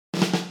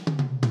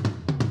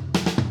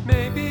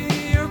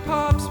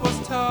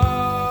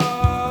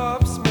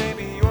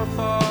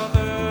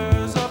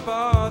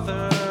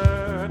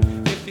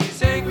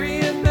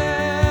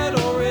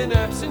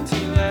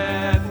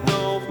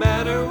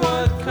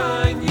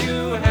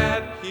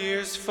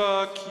is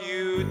Fuck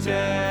You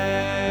Dad.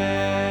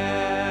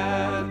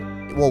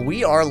 Well,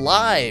 we are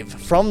live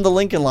from the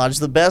Lincoln Lodge,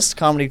 the best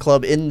comedy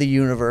club in the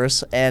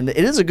universe, and it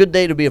is a good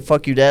day to be a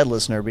Fuck You Dad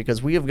listener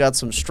because we have got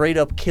some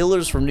straight-up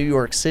killers from New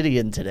York City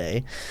in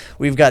today.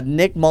 We've got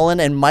Nick Mullen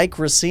and Mike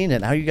Racine.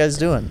 How you guys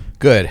doing?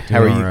 Good.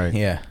 How are you? Right.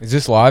 Yeah. Is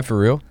this live for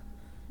real?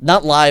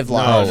 Not live.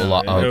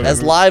 okay.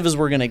 As live as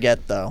we're going to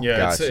get, though. Yeah,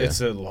 Gotcha. it's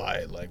a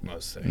lie, like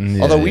most things.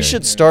 Yeah, Although we yeah.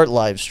 should start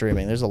live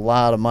streaming. There's a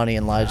lot of money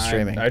in live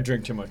streaming. I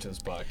drink too much of this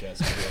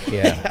podcast.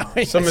 Yeah.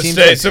 Some It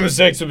seems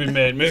mistakes would be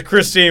made. Miss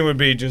Christine would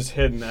be just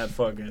hitting that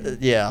fucking.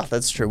 Yeah,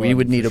 that's true. We Button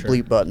would need for a sure.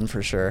 bleep button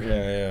for sure.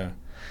 Yeah.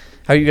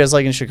 How are you guys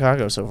liking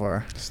Chicago so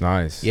far? It's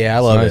nice. Yeah, I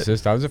It's love nice.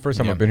 it. That was the first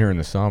time Yeah. I've been here in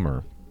the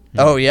summer.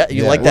 Oh, yeah?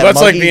 You Yeah. like Well, that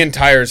that's like muggy- the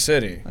entire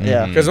city.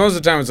 Yeah. Because most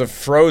of the time it's a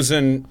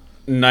frozen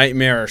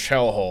nightmarish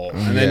hellhole,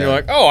 and then Yeah. you're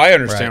like, oh, I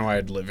understand Right. why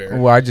I'd live here.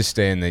 Well, I just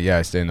stay in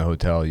the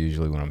hotel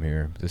usually when I'm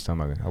here. This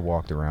time I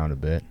walked around a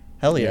bit.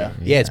 Hell yeah.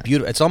 Yeah, it's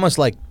beautiful. It's almost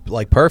like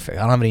perfect.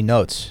 I don't have any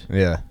notes.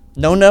 Yeah.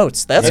 No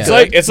notes. That's It's good.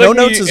 like it's no like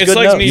notes New, is it's good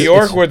like notes. New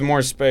York with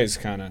more space,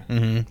 kind of.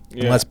 Mm-hmm.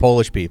 Yeah. And less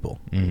Polish people.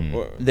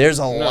 Mm-hmm. There's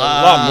a A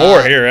lot. lot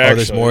more here, actually.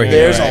 there's more here.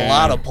 There's Right. a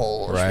lot of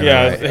Poles. Right.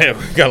 Yeah, Right. yeah,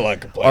 we've got a lot of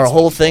complaints. Our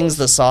whole about thing's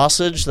the Poles.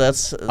 sausage.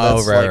 That's right,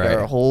 like right.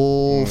 our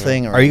whole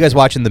thing. Are you guys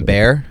watching The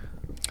Bear?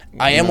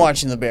 I am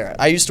watching The Bear.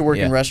 I used to work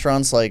in Yeah.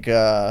 restaurants like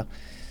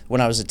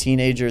when I was a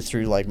teenager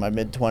through like my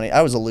mid-20s.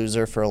 I was a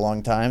loser for a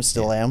long time,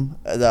 still am.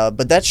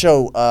 But that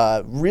show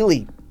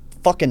really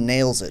fucking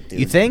nails it, dude.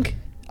 You think?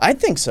 I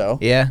think so.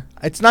 Yeah.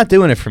 It's not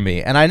doing it for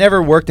me. And I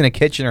never worked in a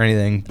kitchen or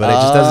anything, but it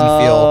just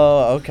doesn't feel.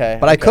 Oh, okay.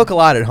 But I okay. cook a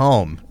lot at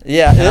home.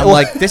 Yeah. And I'm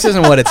like, this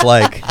isn't what it's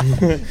like.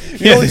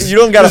 you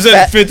don't got to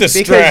Doesn't fit the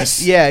stress.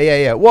 Because,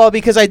 yeah. Well,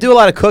 because I do a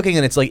lot of cooking,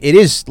 and it's like it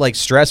is like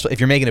stressful if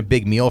you're making a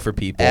big meal for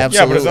people. Absolutely.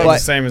 Yeah, but it's not But the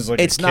same as like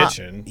it's a not.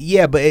 kitchen.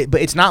 Yeah, but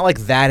it's not like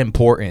that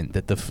important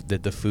that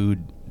the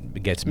food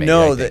gets made.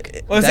 No, I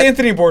think. Well, it's that-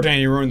 Anthony Bourdain.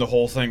 You ruined the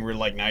whole thing. Where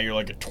like now you're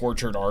like a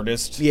tortured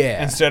artist.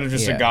 Yeah, Instead of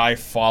just yeah. a guy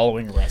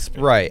following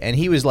recipes. Right, and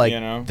he was like You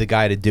know? the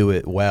guy to do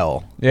it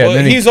well. Yeah, Well,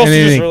 and then he's he, also and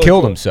then just he really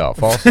killed cool.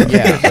 himself also.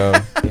 Yeah.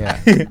 So,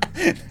 Yeah,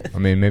 I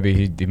mean, maybe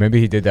he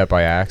did that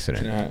by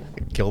accident. Yeah.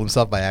 killed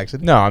himself by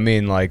accident. No, I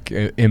mean like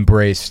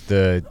embrace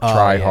the Oh,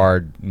 try yeah.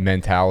 hard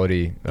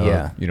mentality of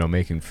Yeah.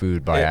 making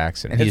food by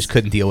accident. And he just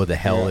couldn't deal with the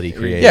hell that he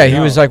created. yeah, he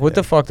No. was like, "What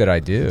the fuck did I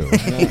do?"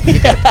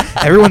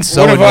 Everyone's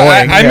so What if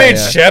annoying. I made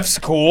Yeah. chefs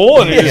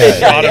cool, and he just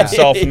shot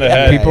himself in the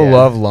head. People yeah.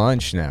 love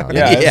lunch now.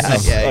 Yeah, Yeah,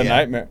 it's yeah, a yeah.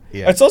 nightmare.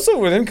 Yeah. It's also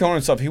with him killing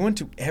himself. He went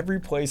to every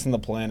place on the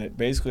planet,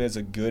 basically as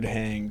a good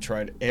hang,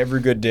 tried every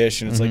good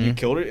dish, and it's like you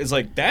killed it. It's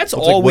like that's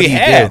Well, it's all like, what we do you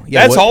had. do?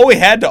 Yeah, That's what- all we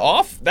had to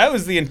off. That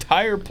was the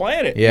entire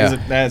planet. Yeah. He's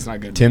like, that's not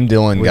good. Tim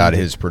Dillon What got do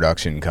you his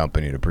production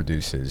company to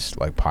produce his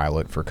like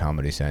pilot for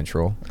Comedy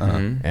Central, Uh-huh.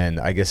 and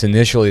I guess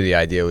initially the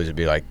idea was to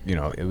be like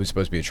it was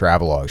supposed to be a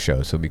travelogue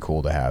show, so it'd be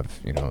cool to have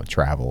a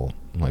travel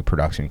like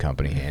production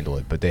company handle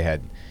it, but they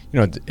had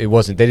it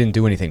wasn't they didn't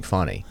do anything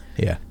funny.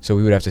 Yeah. So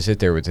we would have to sit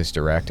there with this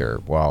director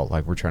while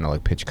like we're trying to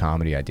like pitch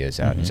comedy ideas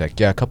out. And he's like,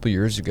 yeah, a couple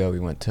years ago we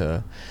went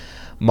to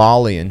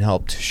Mali and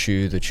helped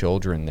shoe the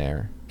children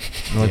there.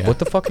 I'm like, Yeah. what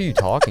the fuck are you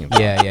talking about?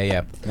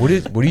 Yeah. What are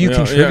you Yeah,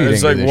 contributing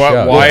it's like, to this why,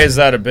 show? why is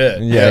that a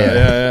bit?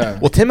 Yeah.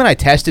 Well, Tim and I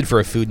tested for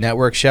a Food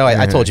Network show.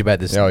 I told you about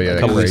this Oh, yeah, a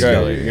couple that weeks crazy.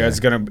 ago. You guys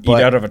gonna eat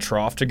But- out of a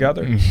trough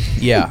together?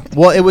 Yeah.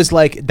 Well, it was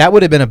like that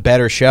would have been a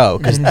better show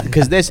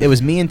because it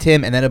was me and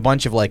Tim and then a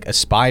bunch of like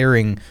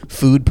aspiring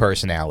food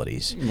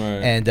personalities. Right.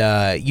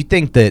 And you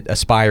think that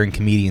aspiring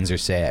comedians are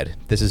sad?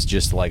 This is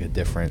just like a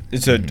different.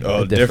 It's a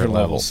different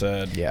level level.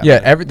 sad. Yeah.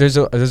 Yeah, there's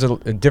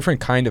a different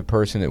kind of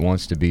person that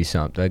wants to be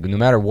something. Like, no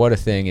matter what a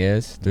thing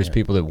is, there's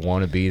people that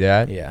want to be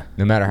that. Yeah.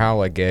 No matter how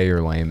like gay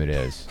or lame it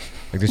is.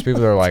 Like there's people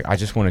that are like, I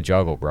just want to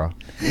juggle, bro.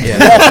 Yeah.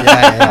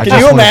 I Can just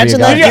you wanna be a imagine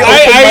guy. that? Yeah, The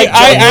open mic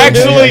I juggler.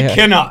 actually Yeah.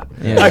 cannot.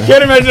 Yeah. I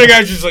can't imagine a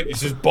guy just like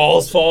it's just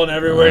balls falling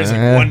everywhere. It's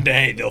like one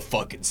day they'll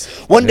fucking.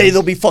 One day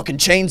there'll be fucking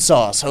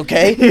chainsaws,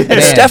 okay? And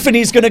Man.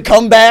 Stephanie's gonna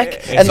come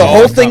back, and the all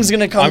whole come- thing's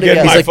gonna come I'm getting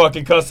together. my like-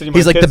 fucking custody. of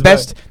He's my like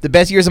kids the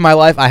best years of my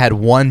life. I had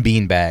one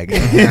beanbag,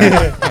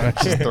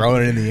 just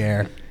throwing it in the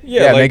air.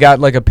 Yeah, and they got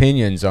like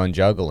opinions on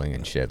juggling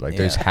and shit. Like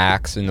there's Yeah.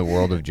 hacks in the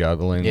world of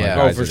juggling. Yeah. Like,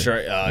 Oh, guys for that-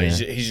 sure. Yeah.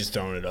 He's just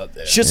throwing it up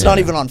there. Shit's not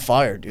even on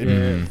fire,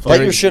 dude.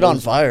 Light your shit on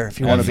fire if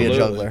you want to be a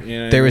Absolutely. juggler. You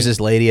know what There I was mean? this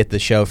lady at the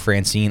show,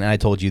 Francine, and I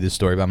told you this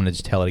story, but I'm gonna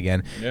just tell it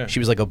again. Yeah. She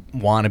was like a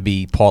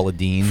wannabe Paula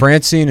Dean.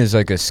 Francine is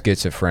like a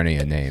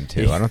schizophrenia name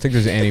too. I don't think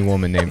there's any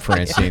woman named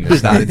Francine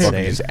that's not insane.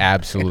 fucking just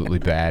absolutely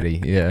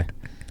batty. Yeah.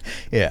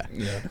 Yeah.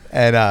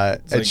 And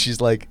like- she's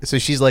like, so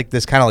she's like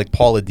this kind of like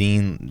Paula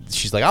Dean.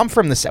 She's like, I'm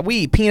from the we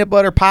eat peanut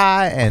butter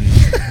pie, and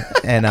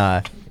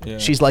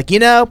she's like,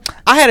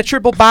 I had a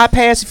triple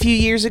bypass a few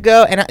years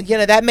ago, and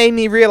that made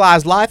me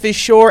realize life is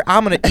short.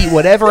 I'm gonna eat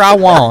whatever I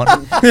want.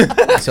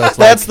 So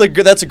it's like,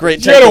 That's a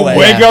great You had a takeaway.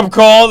 wake up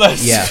call.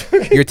 That's yeah,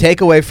 your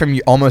takeaway from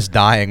you almost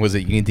dying was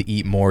that you need to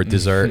eat more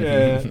dessert.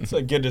 Yeah, it's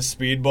like getting a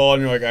speedball,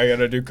 and you're like, I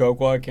gotta do coke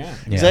while I can.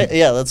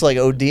 Yeah, that's like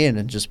ODing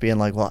and just being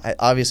like, well,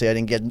 obviously I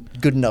didn't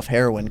get good enough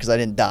heroin because I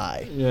didn't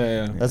die.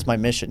 Yeah. That's my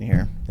mission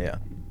here. Yeah.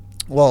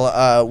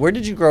 Well, where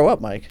did you grow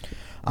up, Mike?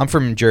 I'm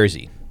from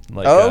Jersey,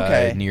 like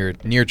okay.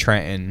 near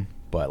Trenton,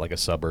 but like a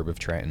suburb of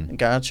Trenton.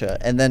 Gotcha.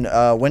 And then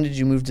when did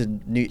you move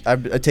to I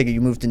take it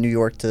you moved to New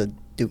York to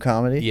do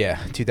comedy? Yeah,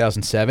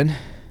 2007.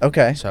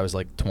 Okay. So I was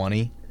like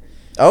 20.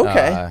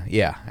 Okay.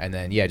 Yeah, and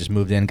then just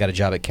moved in, got a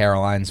job at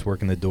Caroline's,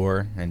 working the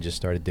door, and just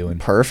started doing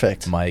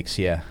Perfect. mics.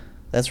 Yeah.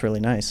 That's really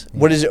nice.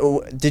 What is?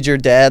 Did your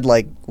dad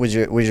was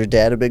your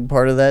dad a big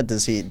part of that?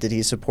 Did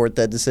he support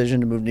that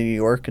decision to move to New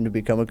York and to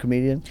become a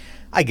comedian?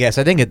 I guess.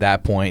 I think at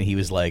that point he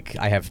was like,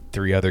 I have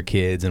 3 other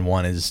kids and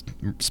one is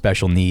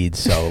special needs,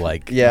 so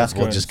like, Yeah.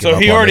 we'll just give So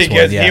up he on already this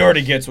gets one. he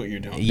already gets what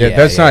you're doing. Yeah,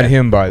 that's not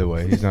him, by the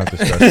way. He's not the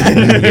special.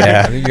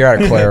 Yeah. You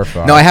gotta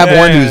clarify. No, I have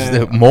one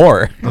Yeah. who's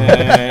more.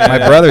 Yeah. My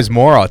brother's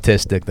more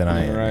autistic than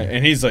I am. Right,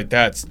 and he's like,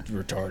 that's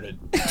retarded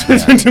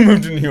to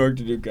move to New York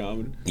to do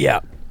comedy. Yeah.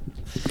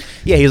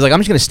 Yeah, he was like, I'm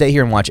just gonna stay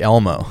here and watch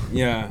Elmo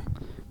Yeah.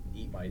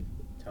 eat my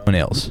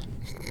toenails.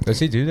 Does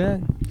he do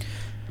that?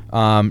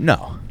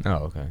 No, Oh,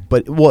 okay.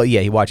 but well, yeah,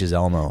 he watches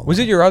Elmo. Was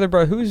it your other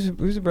brother? Who's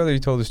the brother you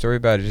told the story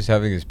about? Just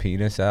having his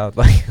penis out,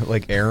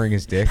 like airing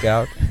his dick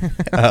out.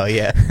 Oh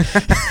yeah.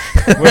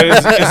 Wait,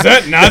 is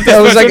that not the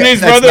That was special like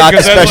needs that's brother? not the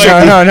 'Cause that's special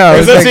like, needs- No, 'cause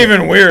it's that's like-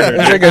 even It weirder.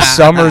 was like a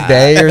summer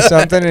day or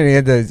something,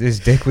 and his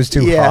dick was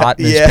too Yeah, hot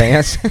in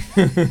yeah. his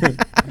pants.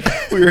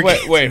 We were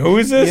wait, who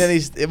is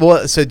this?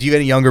 well, so do you have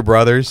any younger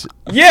brothers?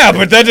 Yeah,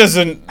 but that's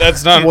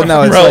not Well,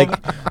 no, it's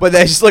relevant. like, but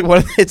that's just like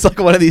it's like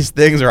one of these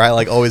things where I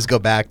like always go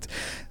back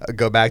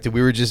to.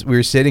 We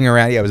were sitting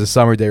around. Yeah, it was a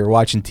summer day. We were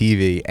watching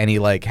TV, and he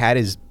like had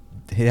his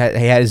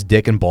his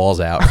dick and balls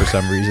out for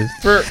some reason.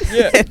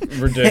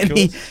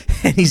 Ridiculous.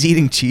 And he's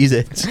eating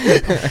Cheez-Its.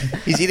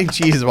 He's eating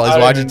Cheez-Its while he's I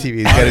watching don't TV.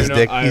 He's even- got I his don't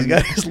dick. know. I He's have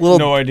got his little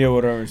no idea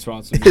what our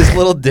response is. his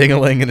little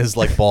dingling and his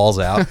like balls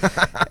out.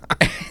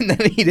 And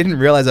then he didn't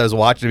realize I was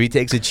watching him. He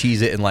takes a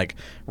Cheez-It and like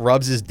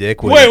rubs his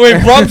dick with it.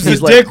 Wait, rubs He's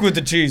his like- dick with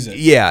the Cheez-It.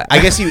 Yeah, I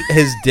guess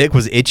his dick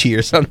was itchy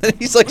or something.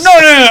 He's like, No.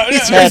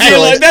 He's See, naturally-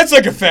 like, that's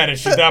like a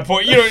fetish at that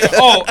point. You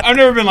know, I've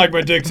never been like,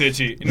 my dick's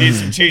itchy. It needs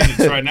some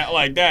Cheez-Its right now.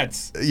 Like,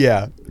 that's...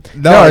 Yeah.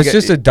 No, it's I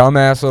just a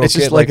dumbass little it's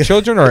just kid. like Like a-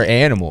 children are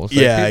animals.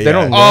 Like, Yeah, they yeah.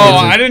 don't. Oh,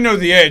 learn I didn't know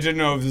the age. I didn't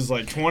know if this was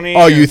like 20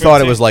 Oh, or you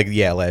thought it 15. was like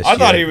last I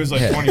thought year. he was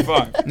like Yeah.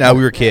 25. No,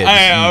 we were kids.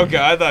 Okay.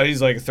 I thought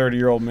he's like a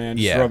 30-year-old man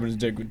just Yeah. rubbing his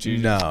dick with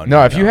Cheez-Its.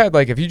 No,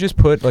 if you just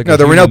put like no, a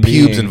there were no human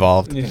pubes being-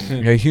 involved.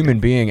 Yeah. a human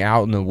being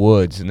out in the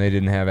woods and they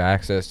didn't have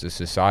access to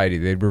society,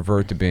 they'd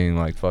revert to being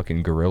like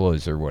fucking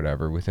gorillas or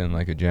whatever within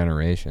like a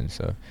generation.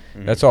 So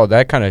that's all.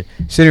 That kind of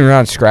sitting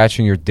around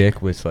scratching your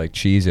dick with like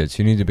Cheez-Its,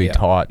 you need to be Yeah.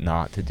 taught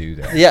not to do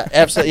that. Yeah,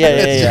 absolutely.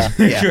 Yeah.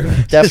 Yeah.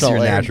 Definitely. It's your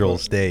natural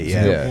state.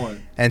 Yeah. Yeah.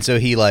 And so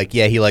he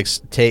takes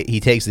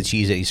the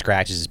cheese and he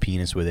scratches his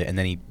penis with it and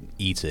then he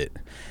eats it.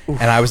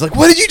 And I was like,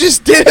 "What did you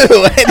just do?"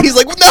 And he's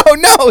like,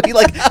 "No."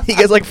 He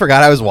gets like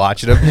forgot I was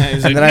watching him.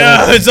 He's like, And then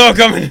no, I it's all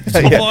coming. It's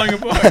all Yeah. falling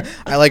apart.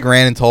 I like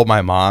ran and told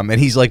my mom,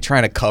 and he's like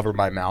trying to cover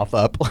my mouth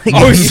up. Like,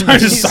 Oh, he's trying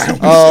to silence.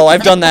 Oh,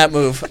 I've done that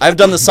move. I've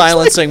done the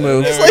silencing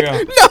move. There He's we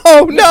like,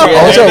 go. no. Yeah.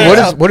 Also,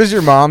 Yeah. what is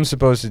your mom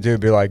supposed to do?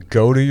 Be like,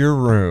 go to your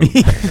room.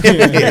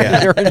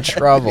 Yeah. You're in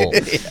trouble.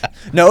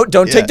 No,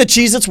 don't Yeah. take the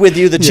Cheez-Its with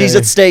you. The Yeah.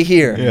 Cheez-Its stay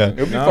here. Yeah. It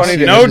would be No, funny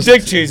to no just-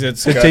 dick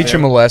Cheez-Its. To teach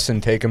him a lesson,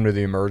 take him to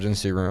the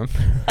emergency room.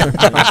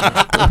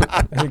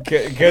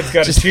 Kid's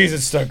got a Cheez-It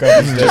stuck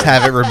up his dick. Just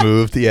have it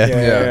removed. Yeah.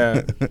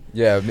 Yeah.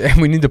 Yeah, man,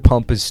 we need to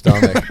pump his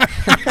stomach.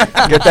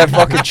 Get that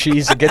fucking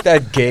cheese. Get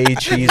that gay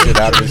cheese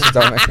out of his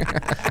stomach.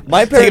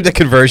 My Take him parents. to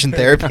conversion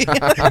therapy.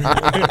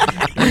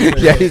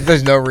 Yeah,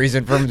 there's no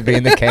reason for him to be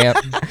in the camp.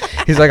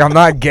 He's like, I'm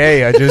not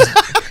gay. I just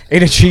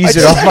ate a cheese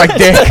it off my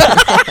dick.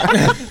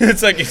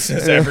 It's like he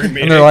says every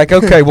meeting. And they're like,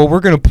 okay, well, we're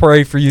gonna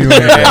pray for you.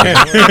 Anyway.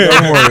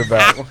 Don't worry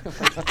about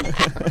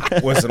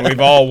it. Listen, we've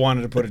all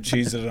wanted to put a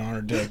Cheez-It on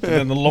our dick, but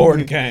then the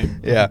Lord came.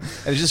 Yeah, and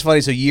it's just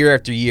funny. So year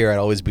after year, I'd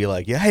always be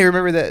like, "Yeah, hey,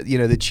 remember that? You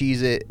know, the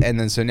Cheez-It." And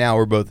then so now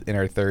we're both in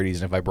our 30s,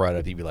 and if I brought it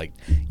up, he'd be like,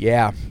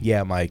 "Yeah,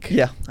 Mike."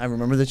 Yeah, I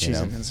remember the You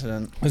know. Cheez-It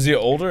incident. Is he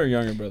older or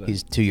younger brother?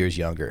 He's 2 years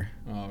younger,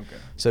 Oh, okay.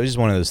 so it's just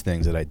one of those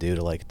things that I do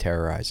to like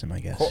terrorize him, I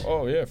guess.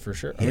 Oh, yeah, for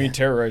sure. I Yeah. mean, he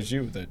terrorized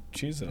you with a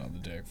Cheez-It on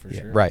the dick, for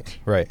Yeah, sure.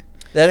 right.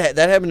 That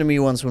happened to me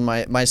once when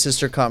my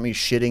sister caught me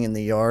shitting in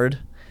the yard,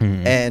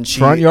 Mhm. and she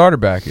Front yard or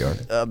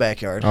backyard?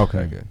 backyard.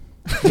 Okay, good.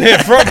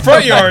 Yeah,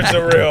 front yard's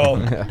a real.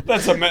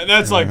 That's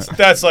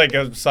like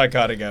a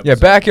psychotic episode. Yeah,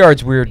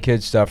 backyard's weird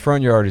kid stuff.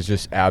 Front yard is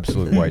just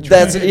absolute white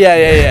That's trash.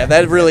 yeah.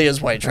 That really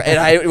is white trash. And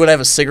I would have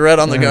a cigarette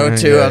on the go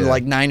too. Yeah, I'm yeah.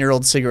 like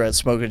 9-year-old cigarette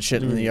smoking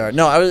shit in the yard.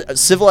 No, I was a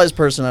civilized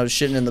person. I was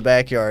shitting in the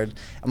backyard,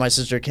 and my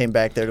sister came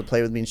back there to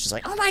play with me, and she's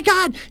like, "Oh my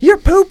god, you're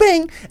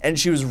pooping!" And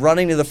she was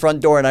running to the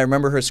front door, and I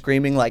remember her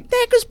screaming like,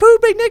 "Nick was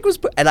pooping, Nick was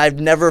pooping!" And I've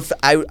never,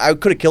 I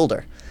could have killed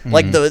her.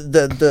 Like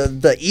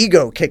the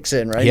ego kicks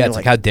in, right? Yeah, You're it's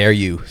like, how dare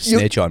you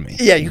snitch on me?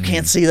 yeah, you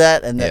can't see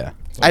that, and Yeah. that.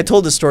 I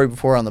told this story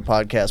before on the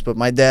podcast, but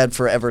my dad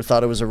forever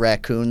thought it was a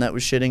raccoon that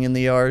was shitting in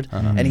the yard,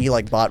 and he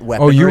like bought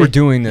weaponry. Oh, you were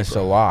doing this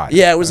a lot.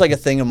 Yeah, it was like a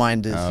thing of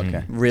mine. To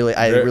okay. really,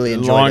 I really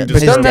Long enjoyed it.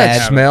 But doesn't dad-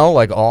 that smell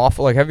like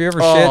awful? Like, have you ever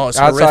Oh, shit it's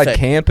outside horrific.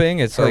 camping?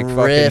 It's like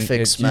Horrific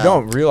fucking. smell. You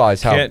don't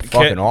realize how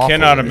fucking awful.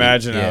 Cannot it is.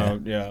 imagine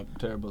Yeah. how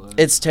terrible that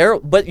is. It's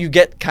terrible, but you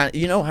get kind of,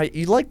 you know, how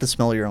you like the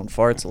smell of your own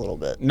farts a little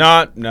bit.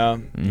 No.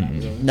 No,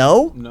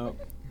 No.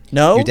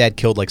 no. Your dad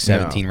killed like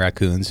 17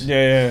 raccoons.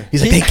 Yeah.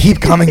 He's like, they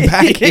keep coming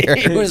back here.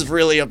 He was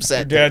really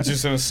upset. Dad's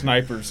just in a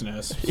sniper's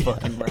nest,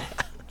 fucking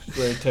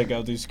ready to take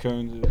out these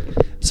coons.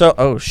 So,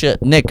 oh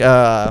shit, Nick.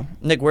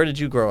 Nick, where did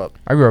you grow up?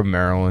 I grew up in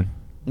Maryland.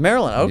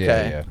 Maryland.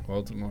 Okay. Yeah.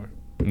 Baltimore.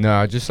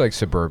 No, just like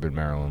suburban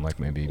Maryland, like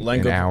maybe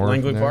an hour.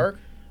 Langley from there. Park.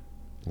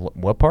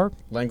 What park?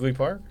 Langley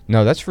Park.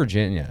 No,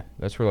 Virginia.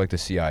 That's where like the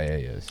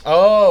CIA is.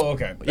 Oh,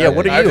 okay. Yeah,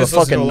 what are I've you, a just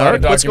listened to fucking lot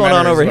of narc? What's going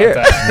on documentaries over about here?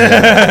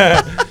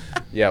 that.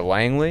 Yeah,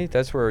 Langley.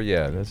 That's where.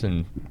 Yeah, that's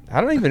in.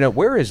 I don't even know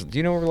where is. Do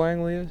you know where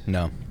Langley is?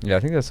 No. Yeah, I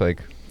think that's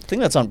like. I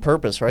think that's on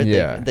purpose, right?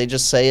 Yeah. They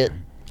just say it.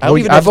 I Well, don't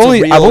even know I've if it's a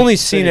only real I've only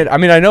seen city. it. I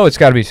mean, I know it's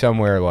got to be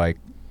somewhere like,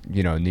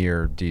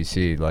 near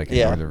DC, like in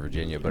Yeah. Northern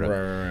Virginia. But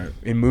right.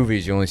 in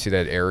movies, you only see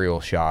that aerial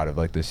shot of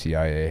like the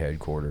CIA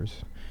headquarters.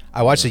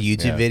 I watched a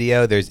YouTube Yeah.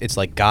 video. It's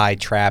like guy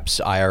traps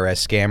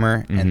IRS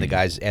scammer, and the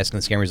guy's asking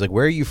the scammer, he's like,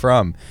 "Where are you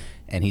from?"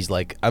 And he's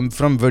like, "I'm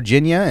from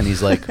Virginia." And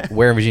he's like,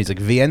 "Where in Virginia?" He's like,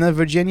 "Vienna,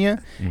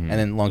 Virginia." And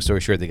then, long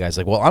story short, the guy's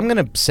like, "Well, I'm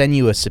gonna send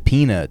you a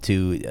subpoena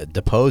to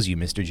depose you,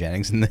 Mr.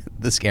 Jennings." And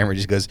the scammer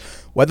just goes,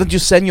 "Why don't you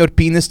send your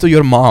penis to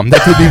your mom?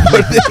 That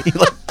would be." He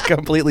like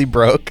completely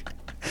broke.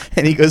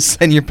 And he goes,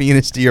 "Send your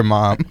penis to your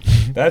mom."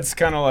 That's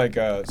kind of like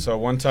so.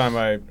 One time,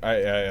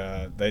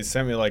 they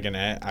sent me like an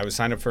ad. I was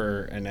signed up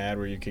for an ad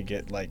where you could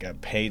get like a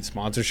paid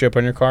sponsorship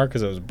on your car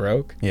because I was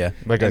broke. Yeah.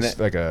 Like And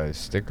like a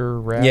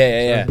sticker wrap.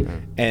 Yeah. or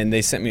something? And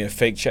they sent me a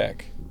fake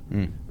check.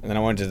 And then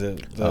I went to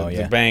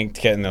the bank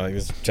to get, and they're like,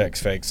 "This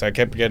check's fake." So I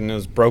kept getting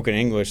those broken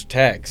English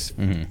texts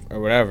or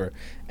whatever.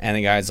 And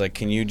the guy's like,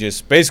 "Can you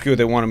just," basically what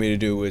they wanted me to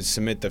do was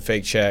submit the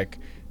fake check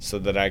so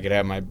that I could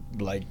have my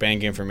like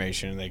bank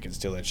information and they could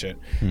steal that shit.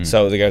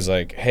 So the guy's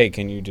like, "Hey,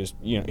 can you just,"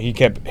 he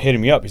kept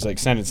hitting me up. He's like,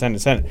 "Send it."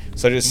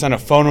 So I just sent a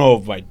photo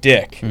of my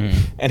dick,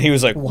 and he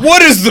was like,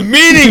 "What is the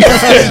meaning of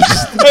this?"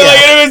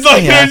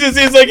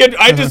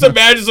 I just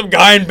imagine some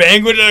guy in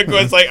Bangladesh.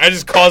 It's like I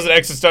just caused an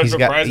existential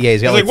crisis.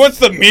 he's got like, like- "What's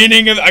the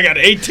meaning of? I got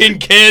 18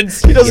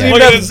 kids." He doesn't Yeah. even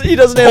Look at have, this he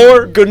doesn't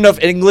have good enough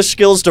English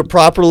skills to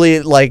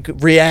properly like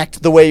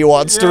react the way he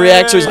wants to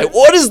react. So he's like,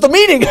 "What is the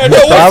meaning?"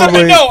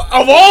 No,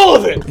 of all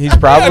of it. He's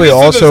probably I just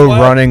also did this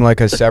last- running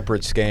like a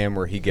separate scam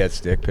where he gets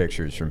dick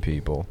pictures from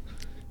people.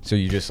 So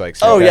you just like.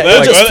 Oh, send yeah, that- he'll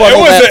like- just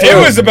funnel that It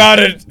through. was about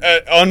it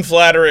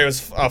unflattering. It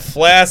was a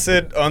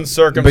flaccid,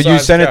 uncircumcised. But you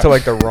sent it to cow.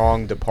 like the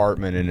wrong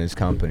department in his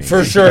company.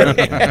 For sure.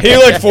 He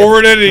like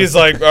forwarded it. He's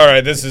like, "All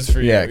right, this is for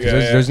you." Yeah, because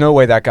there's no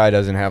way that guy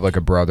doesn't have like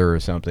a brother or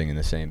something in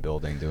the same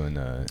building doing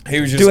the. He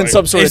was just doing like,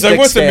 some sort he's of like, dick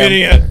 "What's the scam."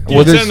 meaning of it? Well,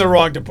 You're there's- in the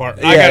wrong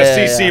department. I Yeah,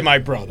 gotta yeah, CC yeah. my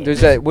brother."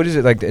 There's that. What is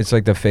it like? It's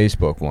like the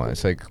Facebook one.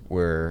 It's like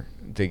where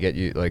they get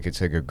you like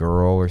it's like a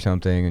girl or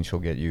something, and she'll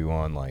get you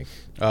on like.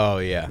 Oh,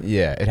 yeah.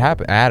 Yeah, it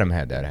happened. Adam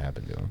had that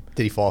happen to him.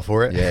 Did he fall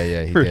for it?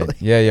 Yeah, he Really?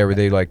 did. Yeah, where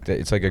they like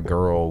it's like a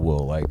girl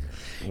will like.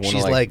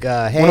 She's like,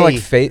 hey. Want to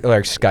like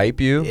like Skype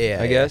you, Yeah,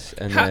 I guess,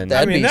 and then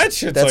That'd I mean, be- that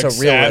shit's that's like a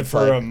real sad red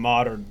for flag. a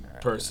modern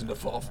person to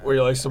fall for. Where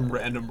you're like some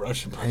random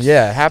Russian person.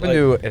 yeah, it happened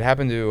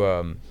Like-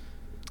 to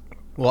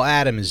Well,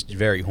 Adam is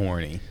very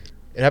horny.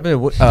 it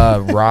happened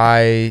to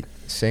Rye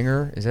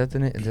Singer. Is that the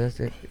name?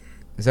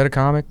 Is that a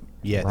comic?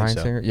 Yeah, I think Ryan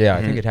so. Singer. Yeah,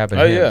 I think it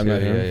happened. Oh, to him yeah, I too.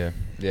 met him.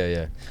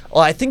 Yeah.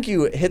 Well, I think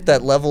you hit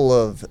that level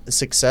of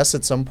success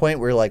at some point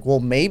where you're like,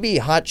 well, maybe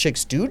hot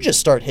chicks do just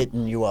start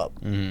hitting you up.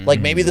 Like,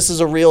 maybe this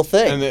is a real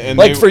thing. And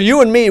like, they- for you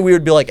and me, we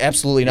would be like,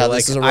 absolutely not. Like,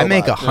 This is a I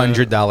make robot.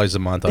 $100 a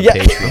month on Yeah,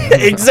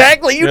 Patreon.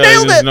 exactly. You Yeah,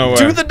 nailed there's it no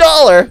to way. the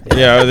dollar.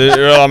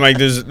 Yeah, I'm like,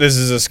 this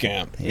is a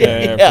scam.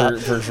 Yeah, Yeah.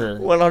 for sure.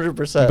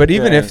 100%. But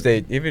even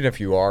Yeah. even if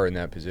you are in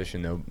that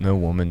position, no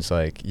woman's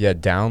like, yeah,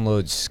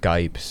 download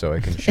Skype so I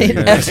can show you.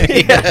 yeah,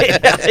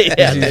 This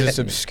yeah. is this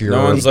obscure.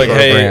 No one's like,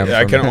 "Hey, program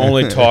I from- can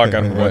only talk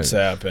on Right.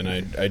 WhatsApp,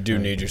 and I do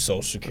need your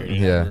social security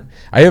Yeah, number."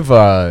 I have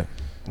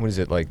what is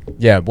it like?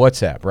 Yeah,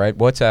 WhatsApp, right?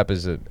 WhatsApp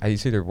is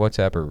it's either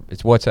WhatsApp or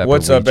it's WhatsApp.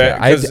 What's or up,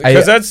 WeChat.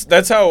 because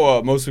that's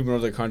how most people in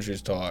other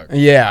countries talk.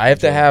 Yeah, I have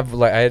to have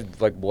like I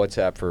had like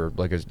WhatsApp for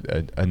like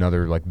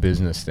another like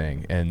business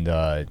thing, and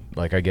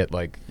like I get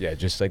like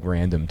just like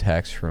random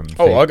texts from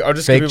I'll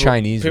just fake give people,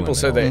 Chinese people women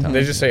say all the they time.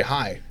 just say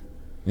hi,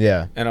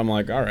 Yeah. and I'm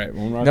like, all right,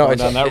 well, I'm not No, going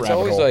it's, down that it's rabbit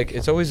always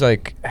hole.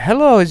 like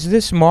hello, is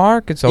this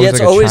Mark? It's always Yeah, it's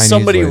like a always Chinese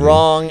somebody lady.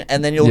 wrong,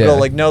 and then you'll Yeah. go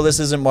like, "No, this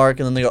isn't Mark,"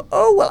 and then they go,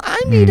 "Oh, well, I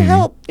need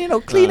help,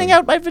 cleaning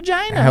out my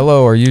vagina."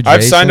 Hello, are you? Jason?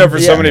 I've signed up for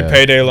so Yeah. many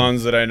payday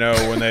loans that I know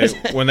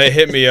when they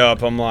hit me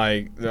up, I'm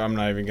like, I'm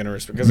not even gonna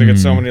respond because I get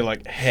so many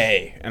like,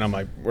 "Hey," and I'm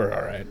like, "We're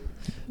all right."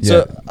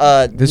 So,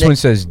 This Nick- one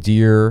says,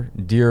 dear,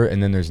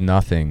 and then there's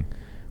nothing.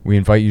 We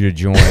invite you to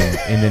join,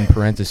 and then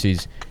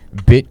parentheses,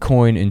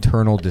 Bitcoin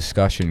internal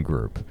discussion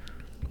group.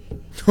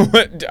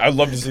 I'd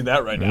love to see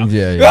that right now.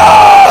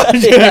 Yeah.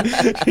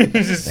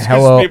 Just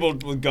Hello. people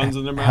with guns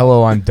in their mouth.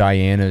 Hello, I'm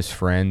Diana's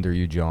friend. Are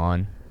you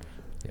John?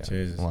 Yeah,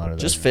 Jesus. a lot of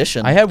Just those.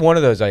 fishing. I had one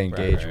of those I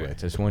engaged right. with.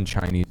 This one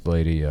Chinese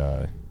lady.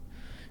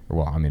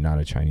 Well, I mean, not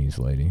a Chinese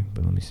lady,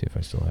 but let me see if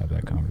I still have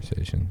that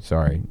conversation.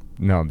 Sorry.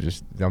 No,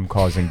 I'm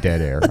causing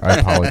dead air. I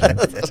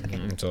apologize.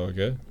 It's all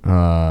good.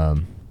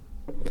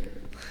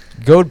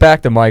 Go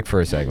back to Mike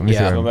for a second. Let me see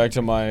if Go I- back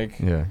to Mike.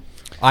 Yeah.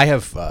 I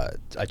have a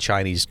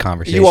Chinese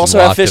conversation. You also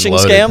have locked and fishing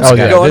loaded. scams? Oh,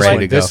 yeah. Going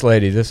ready to go. This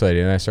lady.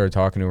 And I started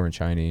talking to her in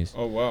Chinese.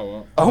 Oh,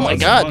 wow. Oh, my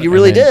That's God. fun. You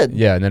really And then- did?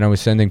 Yeah, and then I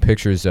was sending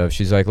pictures of,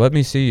 she's like, let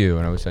me see you.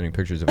 And I was sending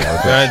pictures of our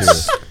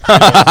That's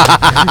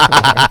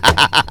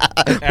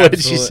What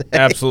did she say?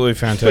 Absolutely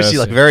fantastic. Was she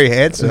like very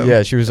handsome?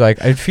 Yeah, she was like,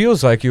 it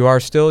feels like you are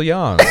still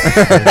young.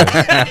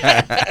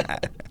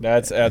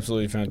 That's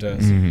absolutely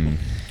fantastic. Mhm.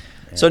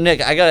 So,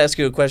 Nick, I got to ask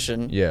you a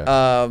question.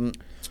 Yeah. We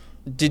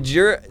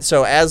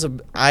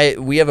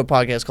have a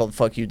podcast called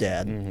Fuck You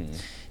Dad. Mm-hmm.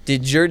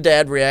 Did your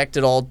dad react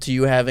at all to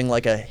you having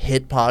like a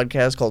hit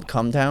podcast called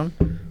Come Town?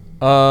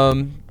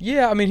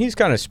 Yeah, I mean, he's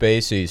kind of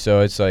spacey,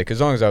 so it's like, as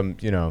long as I'm,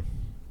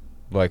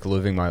 like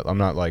living I'm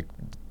not like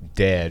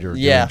dead or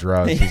Yeah. doing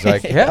drugs. He's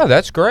like, yeah,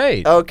 that's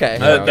great. Okay.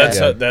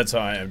 That's how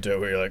I am too.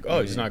 Where you're like,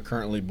 oh, he's not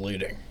currently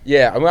bleeding.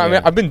 Yeah, I mean,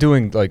 Yeah. I've been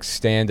doing like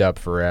stand up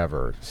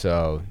forever,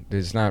 so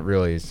there's no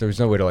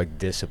way to like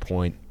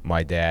disappoint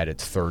my dad at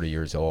 30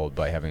 years old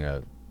by having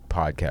a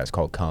podcast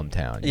called Come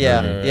Town. you know Yeah,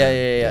 what I mean?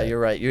 yeah. You're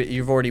right.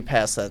 You've already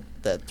passed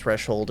that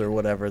threshold or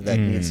whatever that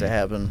needs to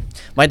happen.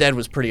 My dad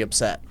was pretty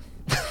upset.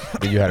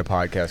 But you had a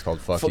podcast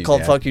called Fuck You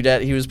Called Dad. Fuck You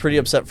Dad. He was pretty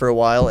upset for a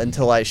while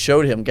until I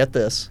showed him, get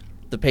this,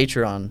 the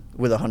Patreon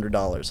with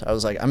 $100. I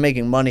was like, I'm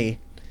making money,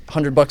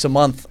 $100 a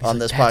month on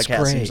this "That's podcast.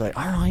 And great." he's like,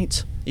 all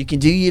right, you can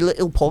do your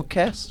little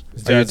podcast.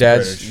 Your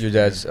British.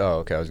 dad's. Oh,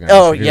 okay. I was gonna.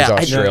 Oh, ask you. yeah, I He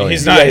was know. Australian.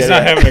 He's not. Yeah, he's yeah,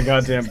 not yeah. having a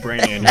goddamn brain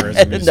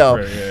aneurysm. He's No,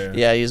 British,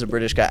 yeah, he's a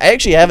British guy. I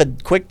actually have a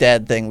quick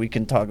dad thing we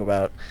can talk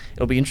about.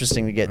 It'll be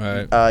interesting to get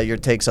Right. your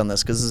takes on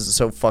this because this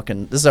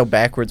is how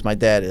backwards my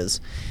dad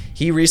is.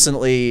 He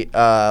recently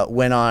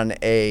went on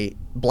a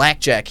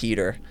blackjack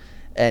heater,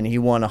 and he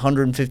won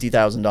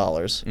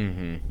 $150,000.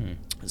 Mm-hmm.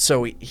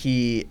 So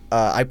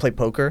I play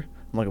poker.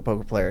 I'm like a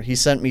poker player. He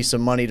sent me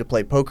some money to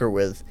play poker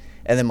with,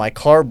 and then my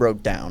car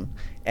broke down,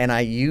 and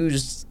I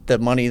used the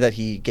money that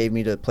he gave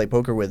me to play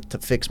poker with to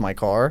fix my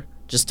car,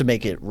 just to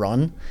make it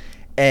run.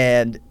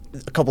 And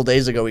a couple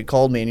days ago, he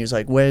called me and he was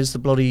like, "Where's the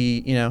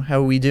bloody, how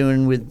are we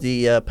doing with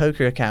the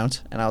poker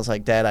account?" And I was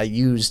like, "Dad, I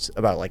used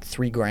about like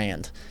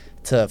 $3,000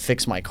 to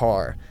fix my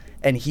car,"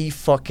 and he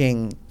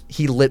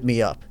lit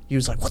me up. He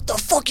was like, "What the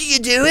fuck are you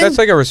doing?" That's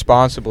like a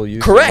responsible use.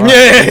 of Correct. money.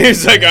 Yeah,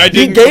 he's like, I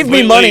didn't gave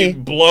me completely money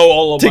blow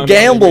all of to my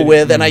gamble money.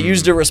 with, and I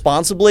used it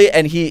responsibly,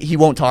 and he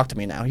won't talk to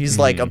me now. He's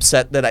like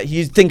upset that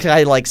he thinks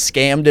I like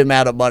scammed him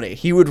out of money.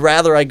 He would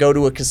rather I go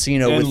to a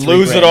casino and with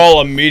lose it $3,000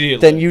 all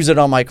immediately. than use it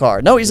on my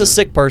car. No, he's a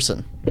sick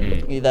person.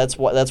 That's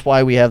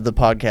why we have the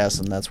podcast,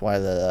 and that's why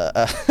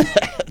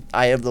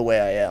I am the way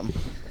I am.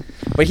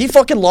 But he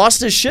fucking lost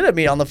his shit at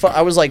me on the phone.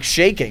 I was like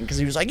shaking because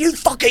he was like, "You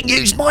fucking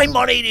use my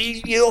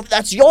money.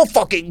 That's your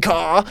fucking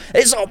car.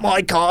 It's not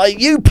my car.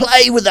 You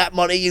play with that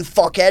money, you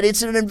fuckhead.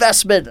 It's an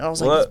investment." And I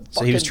was like, What?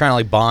 So he was trying to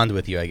like bond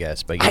with you, I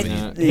guess, by giving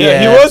you.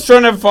 Yeah, he was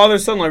trying to have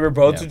father-son. Like, we're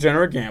both Yeah.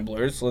 degenerate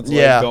gamblers. Let's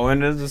Yeah. go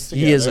into this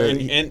together. He is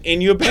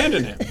and you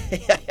abandoned him.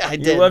 I You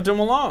did. left him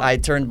alone. I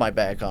turned my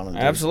back on him.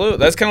 Dude. Absolutely.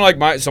 That's kind of like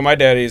my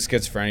daddy is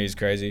schizophrenic. He's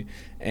crazy.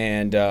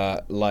 And,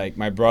 like,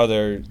 my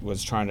brother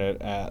was trying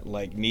to,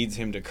 needs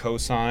him to not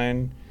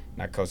co-sign,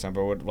 but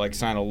would, like,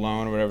 sign a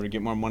loan or whatever to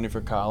get more money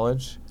for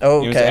college.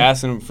 Oh, He was okay.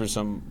 asking him for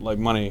some, like,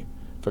 money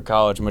for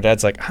college. And my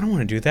dad's like, I don't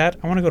want to do that.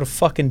 I want to go to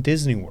fucking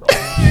Disney World.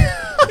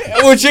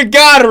 Which you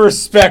gotta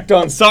respect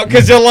on some,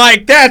 because you're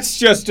like, that's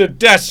just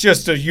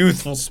a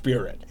youthful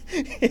spirit.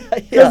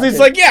 Because it's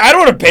like, I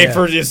don't want to pay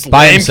for this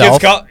By lame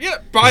himself? kid's college. Yeah,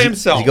 by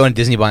himself. Is he going to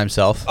Disney by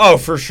himself? Oh,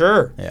 for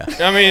sure. Yeah.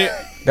 I mean,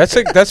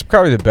 That's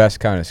probably the best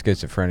kind of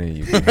schizophrenia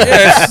you can have.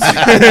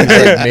 yeah,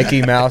 It's like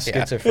Mickey Mouse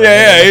schizophrenia.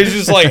 yeah, he's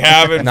just like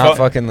having Not fun.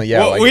 fucking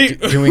Well,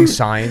 doing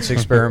science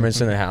experiments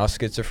in the house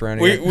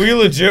schizophrenia. we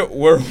legit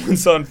were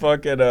once on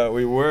fucking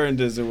we were in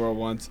Disney World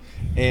once,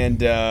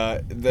 and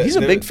He's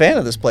a big fan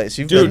of this place.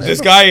 You've dude. been there.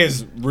 This guy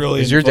is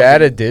really. Is your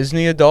dad a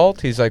Disney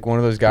adult? He's like one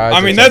of those guys.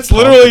 I mean, that's that's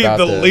like, literally pumped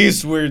the about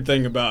least weird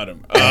thing about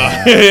him.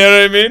 You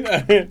know what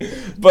I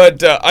mean?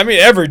 But I mean,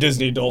 every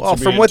Disney adult. Well, should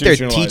be from what they're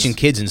institutionalized. teaching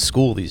kids in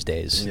school these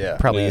days, Yeah.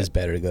 probably Yeah. is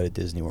better to go to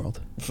Disney World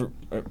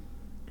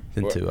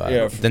than Well, to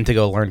yeah, than to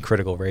go learn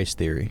critical race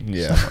theory.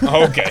 Yeah.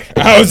 Okay,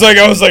 I was like,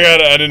 I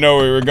didn't know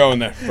we were going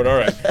there, but all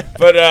right.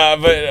 But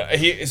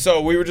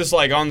so we were just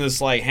like on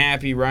this like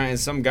happy ride, and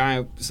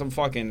some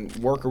fucking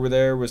worker over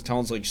there was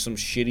telling us like some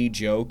shitty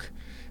joke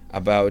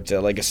about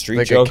like a street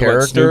Like joke a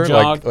about Snoop character,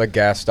 Dogg. like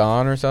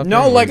Gaston or something.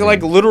 No, Or like is a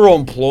he- literal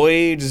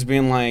employee just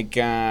being like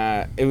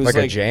it was like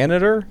like a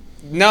janitor.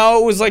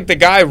 no, it was like the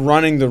guy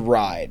running the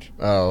ride,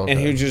 Oh, okay.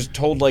 and he just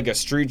told like a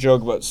street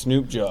joke about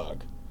Snoop Dogg.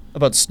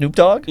 About Snoop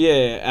Dogg? Yeah,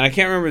 and I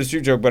can't remember the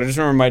street joke, but I just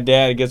remember my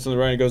dad gets on the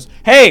right and goes,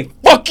 "Hey,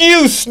 fuck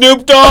you,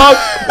 Snoop Dogg!"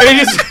 And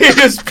he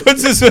just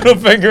puts his middle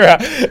finger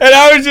out, and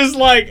I was just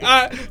like,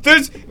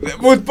 "There's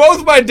with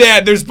both my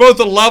dad, there's both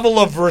a level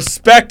of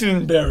respect and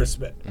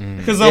embarrassment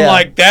because I'm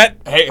like that.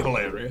 Hey,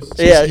 hilarious.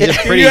 Yeah, it's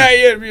pretty.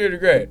 You're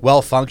great.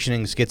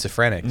 Well-functing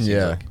schizophrenic.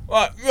 Yeah. Like.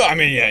 Well, I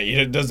mean, yeah,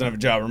 he doesn't have a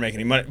job or make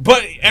any money,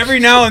 but every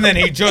now and then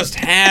he just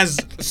has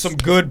some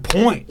good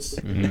points.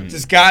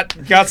 Just got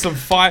some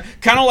fire,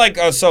 kind of like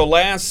so.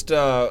 Last,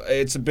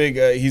 it's a big.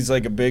 He's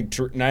like a big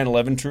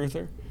 9/11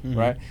 truther,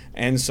 right?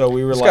 And so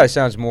we were This like, guy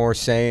sounds more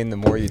sane the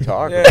more you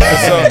talk. yeah,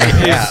 about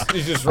him. so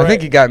he's just right. I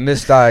think he got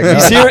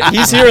misdiagnosed.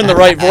 He's hearing the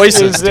right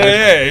voices.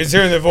 Yeah, he's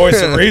hearing the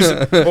voice of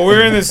reason. But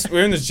we're in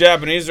this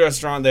Japanese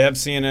restaurant. They have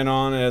CNN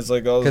on. It has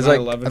like all this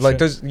 9/11 like shit.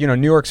 there's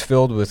New York's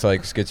filled with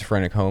like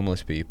schizophrenic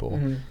homeless people,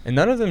 and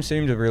none of them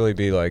seem to really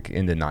be like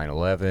into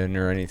 9/11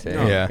 or anything.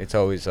 No. Yeah. It's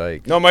always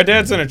like No, my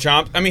dad's in a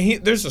chomp. I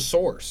mean, there's a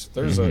source.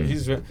 There's there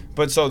was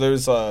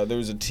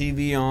a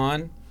TV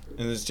on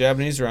in this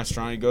Japanese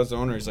restaurant. He goes to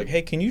the owner. He's like,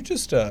 "Hey, can you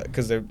just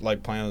because they're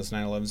like playing on this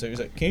 9/11 so he's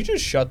like, "Can you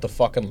just shut the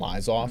fucking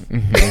lies off?" He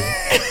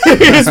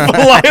just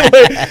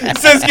politely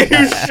says, "Can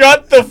you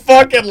shut the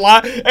fucking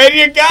lie?" And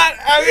you got.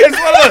 I mean,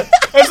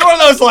 it's one of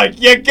those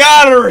like you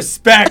gotta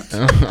respect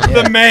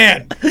the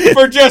man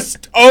for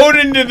just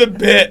owning to the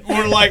bit.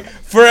 We're like.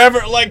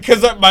 Forever, like,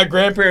 because my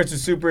grandparents are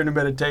super into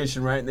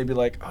meditation, right? And they'd be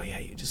like, "Oh yeah,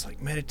 you just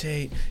like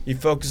meditate, you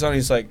focus on."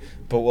 He's like,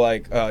 "But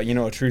like,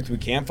 a truth we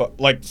can't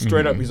like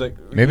straight up." He's like,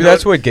 maybe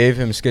that's what gave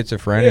him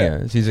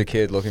schizophrenia. Yeah. He's a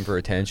kid looking for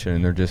attention,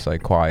 and they're just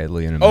like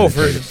quietly in a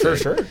for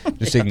sure,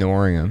 just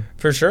ignoring him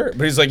for sure.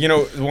 But he's like,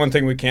 the one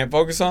thing we can't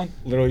focus on.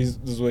 Literally,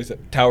 this is what he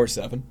said: Tower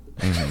 7.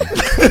 I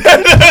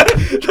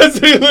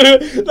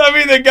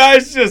mean, the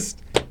guy's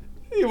just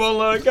he won't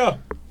let it go.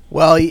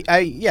 Well,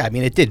 I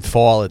mean, it did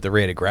fall at the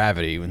rate of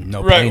gravity with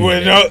no right.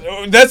 pain.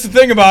 No, that's the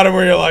thing about it,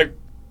 where you're like,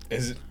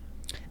 is it?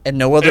 And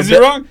no other. Is he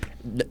wrong?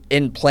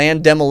 In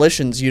planned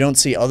demolitions, you don't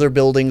see other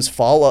buildings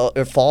fall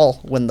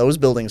when those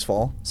buildings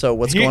fall. So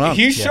what's going on?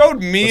 He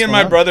showed me and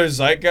my brother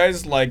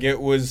Zeitgeist like it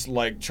was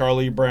like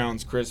Charlie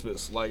Brown's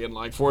Christmas, like in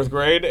like 4th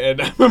grade,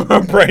 and I remember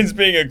our brains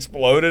being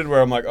exploded. Where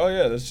I'm like, oh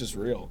yeah, that's just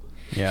real.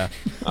 Yeah.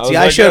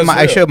 I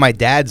showed my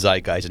dad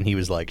Zeitgeist, and he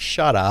was like,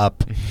 "Shut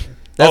up."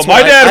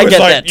 My dad was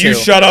like, "You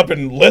shut up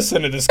and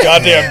listen to this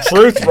goddamn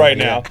truth right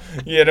now."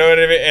 You know what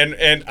I mean?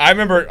 And I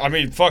remember,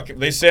 fuck,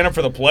 they stand up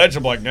for the pledge.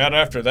 I'm like, not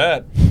after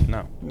that.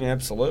 No. Yeah,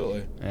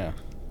 absolutely. Yeah.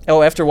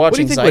 Oh, after watching what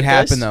do you think Zeitgeist? would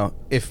happen, though,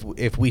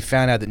 if we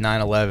found out that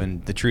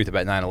 9/11, the truth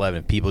about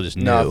 9/11, people just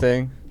knew?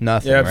 Nothing. Yeah,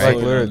 right?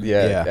 absolutely.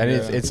 Yeah. And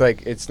it's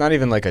like, it's not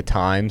even like a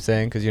time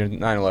thing, because,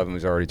 9/11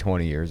 was already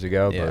 20 years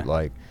ago, but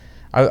like,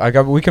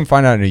 we can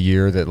find out in a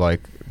year that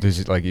like,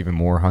 there's like even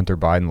more Hunter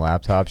Biden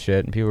laptop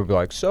shit, and people will be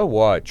like, "So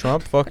what?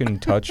 Trump fucking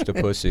touched a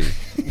pussy."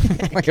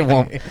 Like it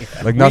won't.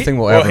 Like nothing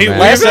will ever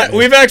matter.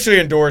 We've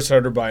actually endorsed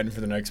Hunter Biden for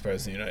the next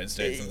president of the United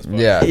States. On this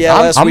podcast. Yeah.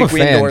 Last week I'm a we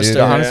fan, endorsed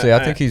dude. him. Honestly,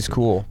 I think he's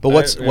cool. But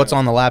what's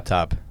on the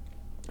laptop?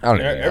 I don't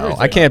even know.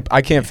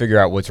 I can't figure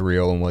out what's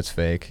real and what's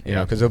fake.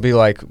 Because there'll be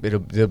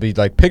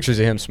like pictures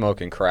of him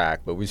smoking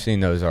crack, but we've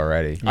seen those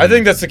already. I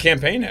think that's the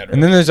campaign ad. Right?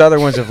 And then there's other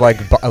ones of like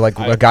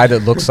a guy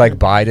that looks like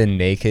Biden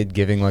naked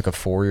giving like a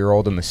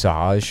 4-year-old a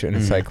massage, and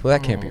it's like, well,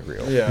 that can't be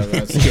real. Yeah,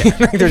 that's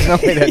there's no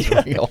way that's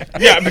real.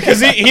 Yeah,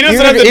 because he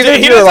doesn't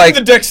have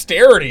the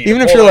dexterity.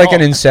 Even if you're like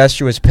an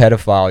incestuous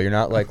pedophile, you're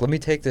not like, let me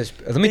take a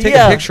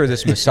picture of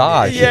this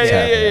massage.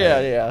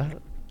 Yeah.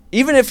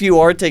 Even if you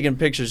are taking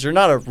pictures, you're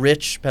not a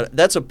rich.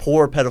 That's a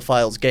poor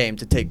pedophile's game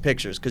to take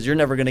pictures, because you're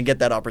never going to get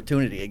that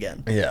opportunity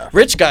again. Yeah.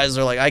 Rich guys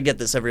are like, I get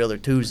this every other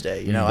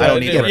Tuesday. I don't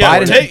need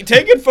to.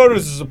 Taking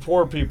photos is a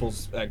poor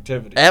people's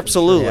activity.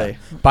 Absolutely.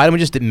 Sure. Biden would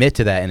just admit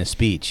to that in a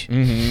speech.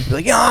 Mm-hmm.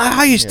 Like,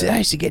 I used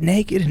to get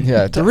naked.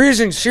 Yeah. The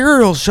reason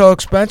cereal's so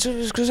expensive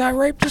is because I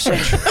raped a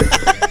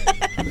 6-year-old.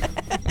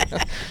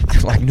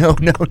 Like, no.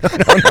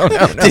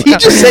 Did he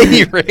just say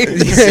he raped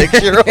a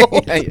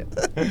 6-year-old?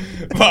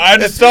 Well, I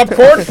had to stop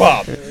Corn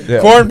Pop.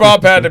 Yeah. Corn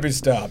Pop had to be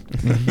stopped.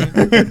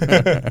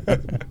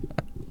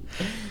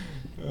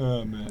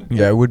 Oh, man.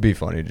 Yeah, it would be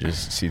funny to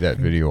just see that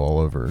video all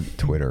over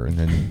Twitter, and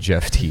then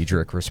Jeff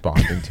Tiedrick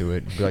responding to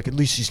it. And be like, at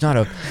least he's not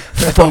a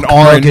fucking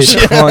orange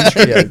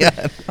country.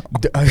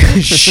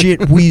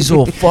 Shit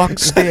weasel fuck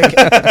stick.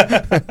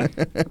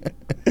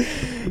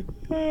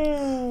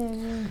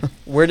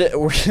 Where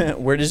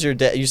does your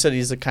dad? You said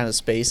he's a kind of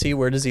spacey.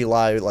 Where does he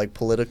lie, like,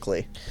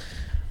 politically?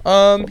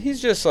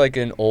 He's just like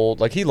an old,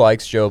 like, he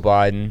likes Joe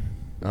Biden.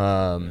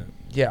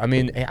 Yeah, I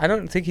mean, I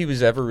don't think he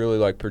was ever really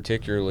like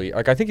particularly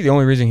like. I think the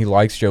only reason he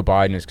likes Joe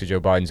Biden is because Joe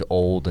Biden's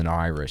old and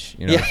Irish,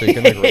 so he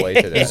can like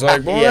relate to that. He's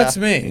like, well, that's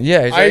me.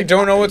 Yeah, I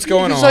don't know what's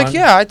going on. He's like,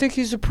 yeah, I think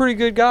he's a pretty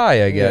good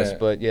guy, I guess. Yeah.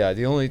 But yeah,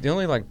 the only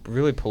like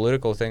really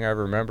political thing I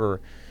remember.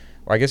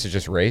 Well, I guess it's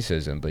just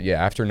racism, but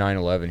yeah, after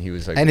 9/11, he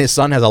was like... And his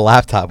son has a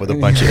laptop with a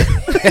bunch of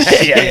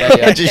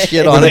yeah. Just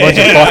shit on a it. bunch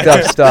of fucked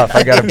up stuff.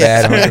 I got a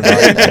bad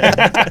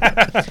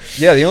 $100.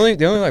 Yeah, the only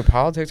like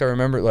politics I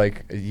remember,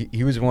 like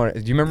he was one. Do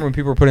you remember when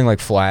people were putting like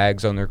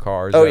flags on their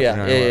cars? Oh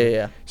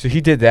yeah. So he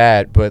did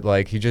that, but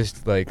like he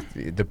just like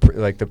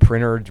the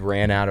printer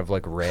ran out of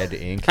like red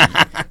ink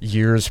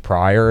years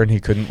prior, and he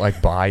couldn't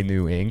like buy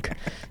new ink.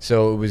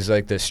 So it was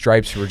like the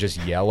stripes were just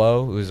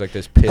yellow. It was like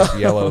this piss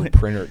yellow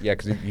printer. Yeah,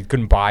 because he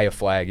couldn't buy a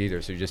flag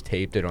either, so he just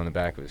taped it on the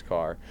back of his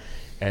car.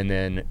 And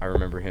then I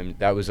remember him.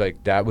 That was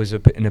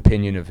an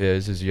opinion of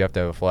his, is you have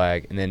to have a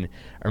flag. And then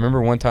I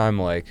remember one time,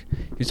 like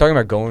he was talking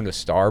about going to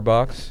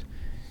Starbucks,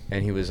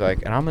 and he was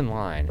like, and I'm in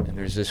line, and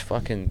there's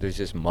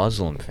this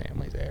Muslim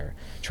family there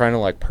trying to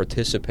like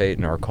participate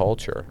in our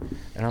culture,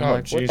 and I'm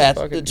like, what the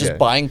fuck? Just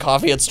buying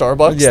coffee at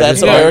Starbucks? Yeah,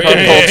 that's American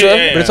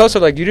culture. But it's also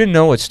like you didn't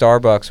know what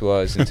Starbucks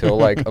was until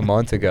like a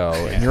month ago,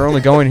 and you're only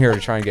going here to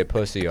try and get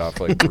pussy off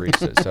like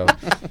baristas. So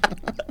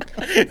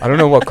I don't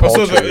know what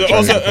culture.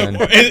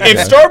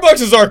 If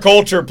Starbucks is our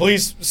culture,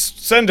 please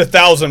send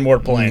 1,000 more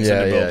planes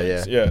into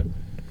buildings.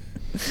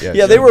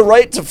 Yeah, they were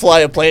right to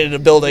fly a plane in a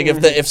building if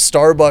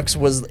Starbucks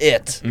was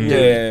it.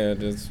 Yeah,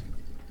 it's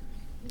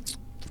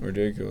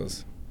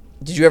ridiculous.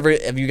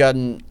 Have you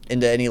gotten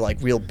into any like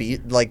real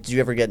beat? Like, did you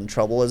ever get in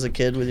trouble as a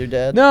kid with your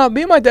dad? No,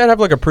 me and my dad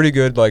have like a pretty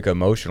good like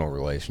emotional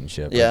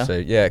relationship. Yeah, I'd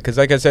say. Yeah, because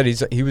like I said,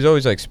 he was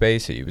always like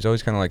spacey. He was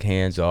always kind of like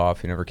hands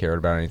off. He never cared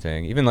about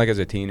anything. Even like as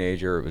a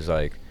teenager, it was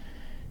like,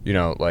 when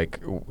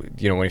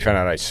he found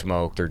out I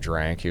smoked or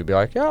drank, he'd be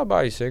like, "Yeah, I'll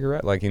buy you a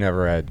cigarette." Like he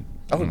never had.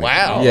 Oh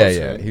wow!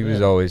 Yeah. He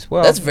was always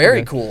That's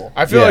very cool.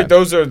 I feel like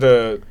those are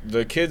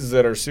the kids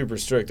that are super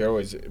strict. They're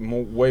always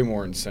way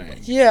more insane.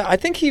 Yeah, I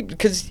think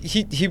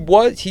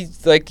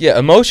he's like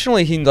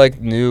emotionally he like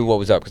knew what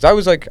was up, because I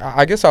was like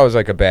I guess I was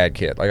like a bad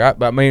kid.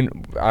 Like I mean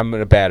I'm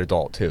a bad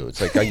adult too.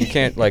 It's like you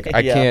can't like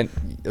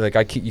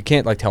you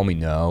can't like tell me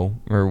no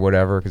or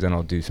whatever, because then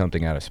I'll do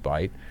something out of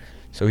spite.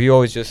 So he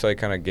always just like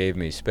kind of gave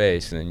me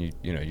space, and then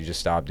you just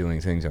stop doing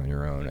things on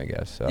your own, I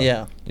guess. So,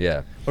 yeah.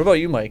 What about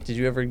you, Mike? Did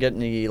you ever get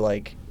any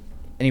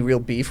real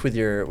beef with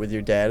your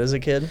dad as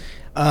a kid?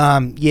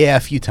 Yeah, a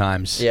few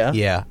times.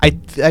 Yeah.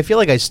 I feel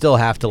like I still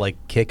have to like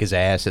kick his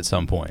ass at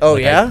some point. Oh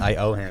like, yeah, I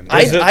owe him.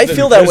 I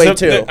feel that way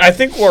too. I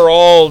think we're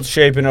all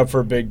shaping up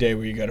for a big day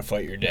where you got to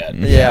fight your dad.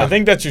 Yeah, I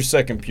think that's your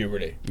second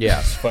puberty. Yeah,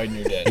 just fighting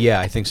your dad. Yeah,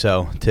 I think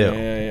so too.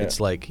 Yeah.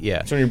 It's like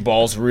that's when your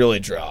balls really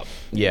drop.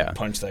 Yeah,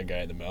 punch that guy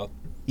in the mouth.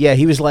 Yeah,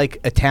 he was like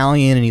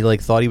Italian, and he like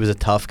thought he was a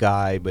tough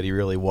guy, but he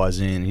really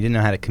wasn't. He didn't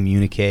know how to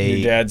communicate.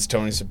 Your dad's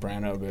Tony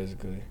Soprano,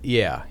 basically.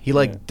 Yeah, he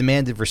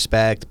demanded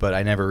respect, but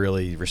I never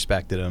really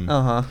respected him.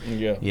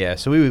 Yeah,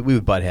 so we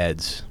would butt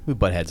heads. We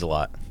butt heads a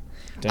lot.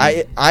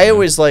 I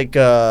always like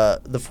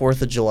the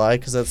 4th of July,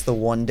 because that's the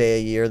one day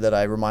a year that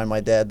I remind my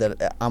dad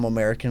that I'm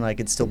American and I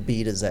could still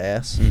beat his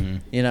ass.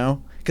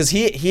 Mm-hmm. Because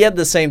he had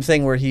the same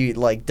thing where he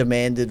like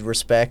demanded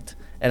respect,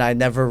 and I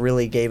never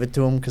really gave it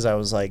to him, because I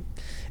was like.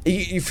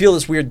 You feel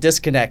this weird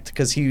disconnect,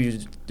 because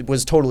he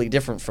was totally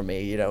different from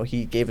me.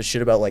 He gave a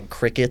shit about like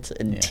cricket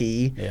and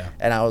tea,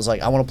 and I was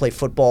like, I want to play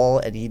football,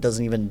 and he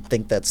doesn't even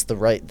think that's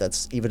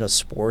even a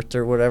sport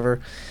or whatever.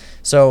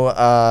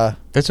 So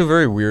that's a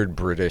very weird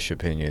British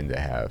opinion to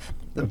have.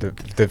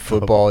 That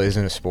football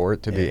isn't a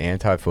sport, to be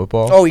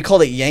anti-football. Oh, he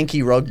called it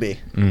Yankee rugby.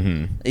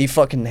 Mm-hmm. He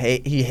fucking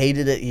he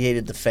hated it. He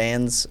hated the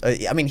fans.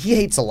 I mean, he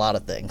hates a lot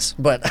of things,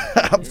 but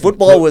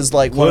football was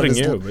like one of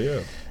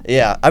his.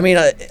 Yeah, I mean,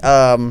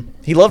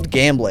 he loved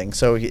gambling,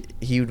 so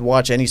he would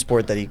watch any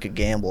sport that he could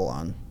gamble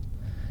on,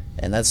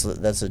 and that's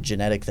a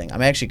genetic thing.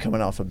 I'm actually coming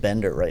off a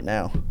bender right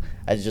now.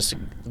 I just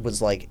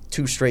was like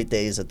 2 straight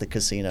days at the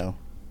casino,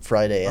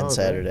 Friday and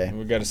Saturday.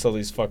 We got to sell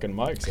these fucking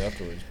mics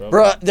afterwards, bro.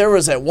 Bro, there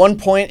was at one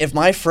point, if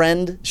my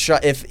friend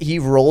if he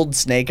rolled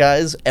snake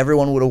eyes,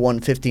 everyone would have won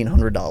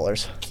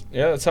 $1,500.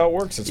 Yeah, that's how it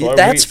works.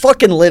 That's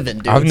fucking living,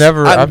 dude. I've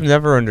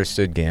never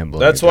understood gambling.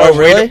 That's why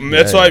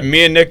that's why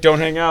me and Nick don't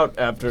hang out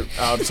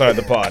outside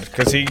the pod,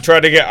 because he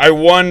tried to I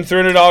won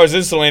 $300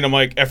 instantly, and I'm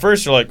like, at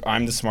first you're like,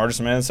 I'm the smartest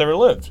man that's ever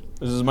lived.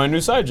 This is my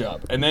new side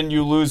job, and then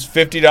you lose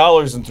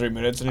 $50 in 3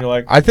 minutes, and you're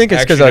like, I think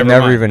it's because I've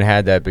never even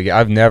had that big.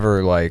 I've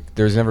never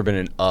there's never been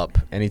an up.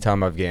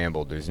 Anytime I've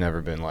gambled, there's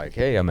never been like,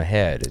 hey, I'm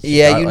ahead.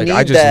 It's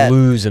I just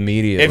lose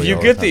immediately. If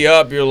you get the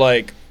up, you're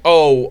like,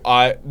 oh,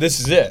 this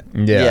is it.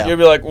 Yeah. You'll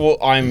be like, well,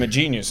 I'm a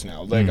genius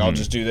now. Like, I'll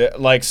just do that.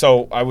 Like,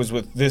 so I was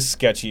with this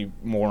sketchy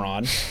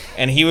moron,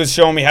 and he was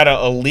showing me how to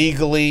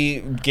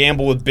illegally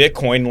gamble with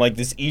Bitcoin, like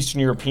this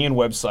Eastern European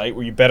website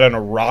where you bet on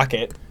a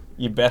rocket.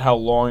 You bet how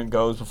long it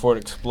goes before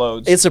it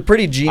explodes. It's a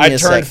pretty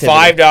genius I turned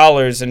activity.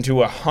 $5 into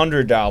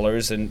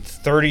 $100 in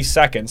 30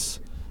 seconds.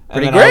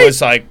 Pretty and then great. I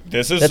was like,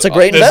 this is a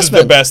great investment. This is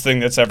the best thing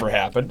that's ever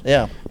happened.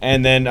 Yeah.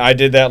 And then I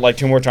did that like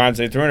 2 more times,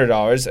 I did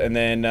 $300, and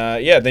then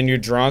then you're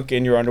drunk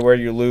in your underwear,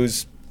 you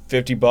lose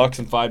 $50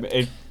 in 5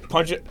 minutes.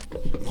 Punch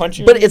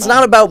you. But it's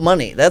not about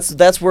money.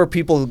 That's where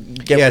people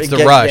get. Yeah, it's the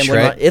rush,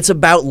 right? It's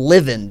about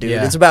living, dude.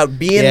 Yeah. It's about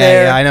being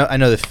there. Yeah, I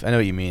know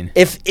what you mean.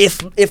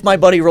 If my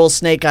buddy rolls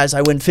snake eyes,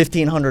 I win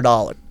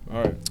 $1,500.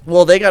 All right.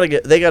 Well, they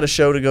got a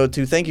show to go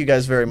to. Thank you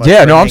guys very much.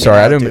 Yeah, for no, I'm hanging sorry.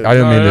 out, I didn't dude.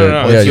 mean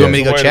to. Do you want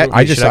me to go check?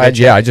 I just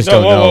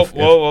don't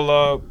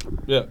know.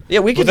 Yeah,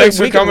 we can. Thanks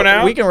for coming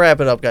out. We can wrap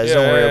it up, guys. Yeah,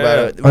 Don't worry about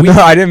it. Oh, no,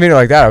 I didn't mean it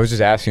like that. I was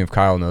just asking if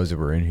Kyle knows that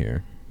we're in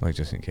here, like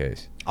just in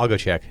case. I'll go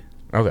check.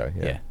 Okay.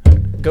 Yeah.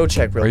 Go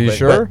check real Are quick. you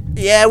sure?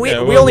 But we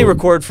only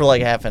record for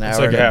like half an hour. It's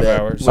like and a half bit.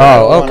 hour. We So don't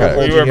Oh, wanna okay. hold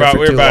We you were here about for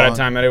we were too about long. at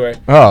time anyway.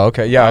 Oh,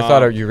 okay. Yeah, I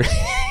thought you were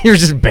you were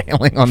just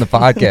bailing on the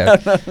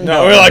podcast.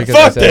 No, we're like, Because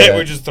I fuck said it. that.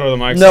 We just throw the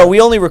mics. No, out.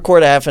 we only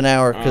record a half an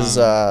hour because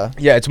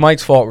Yeah, it's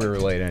Mike's fault we were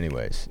late,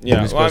 anyways. He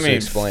Yeah, was well, I supposed to mean,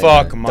 explain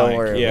fuck that. Mike. Don't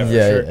worry Yeah, about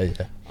for it.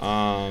 sure.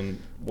 Yeah.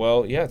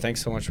 Well, yeah.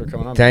 Thanks so much for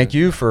coming on. Thank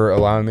you for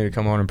allowing me to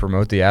come on and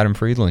promote the Adam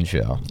Friedland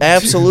show.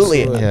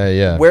 absolutely.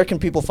 Yeah. Where can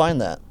people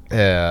find that?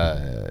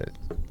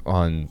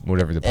 On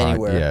whatever the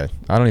Anywhere. Yeah,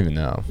 I don't even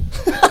know.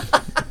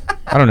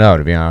 I don't know,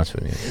 to be honest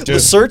with you.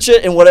 Dude. Search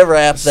it in whatever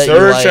app that you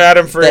Search like.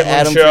 Adam The Friedland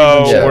Adam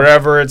show, Friedland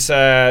wherever it's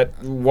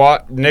at.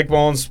 Nick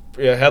Mullins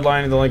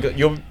headlining the link.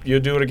 You'll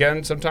do it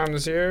again sometime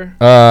this year.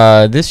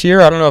 This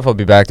year, I don't know if I'll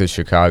be back to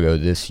Chicago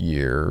this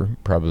year.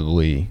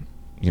 Probably,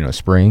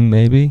 spring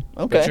maybe.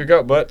 Okay.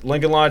 But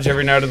Lincoln Lodge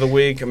every night of the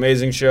week.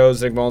 Amazing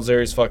shows. Nick Mullins there.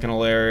 He's fucking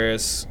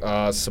hilarious.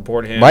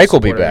 Support him. Mike will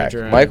be support back.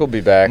 Adrian. Mike will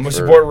be back. I'm gonna for-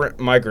 support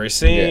Mike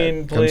Racine,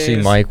 yeah, please. come see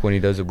Mike when he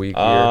does a week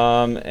here.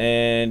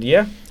 And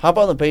yeah, Hop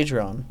on the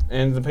Patreon.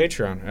 and the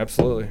Patreon.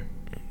 Absolutely.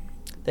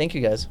 Thank you,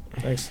 guys.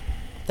 Thanks.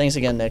 Thanks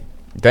again, Nick.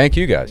 Thank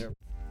you guys.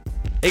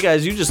 Hey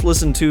guys, you just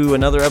listened to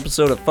another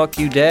episode of Fuck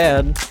You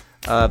Dad.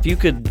 If you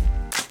could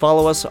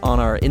follow us on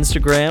our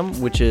Instagram,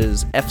 which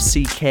is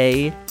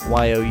FCKYOUDAD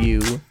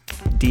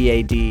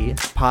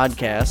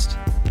podcast.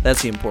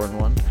 That's the important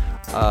one.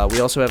 We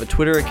also have a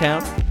Twitter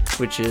account,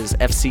 which is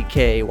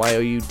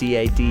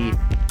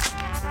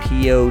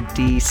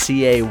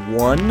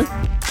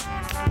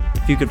FCKYOUDADPODCA1.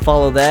 If you could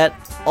follow that.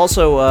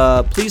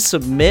 Also, please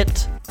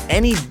submit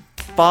any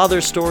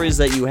father stories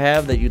that you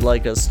have that you'd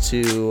like us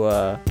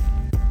to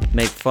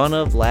make fun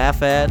of,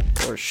 laugh at,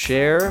 or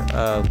share.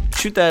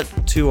 Shoot that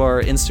to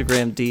our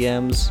Instagram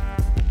DMs.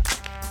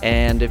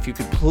 And if you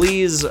could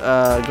please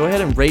go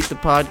ahead and rate the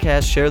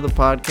podcast, share the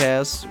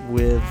podcast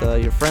with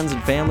your friends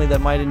and family that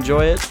might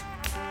enjoy it,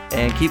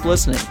 and keep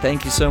listening.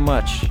 Thank you so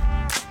much.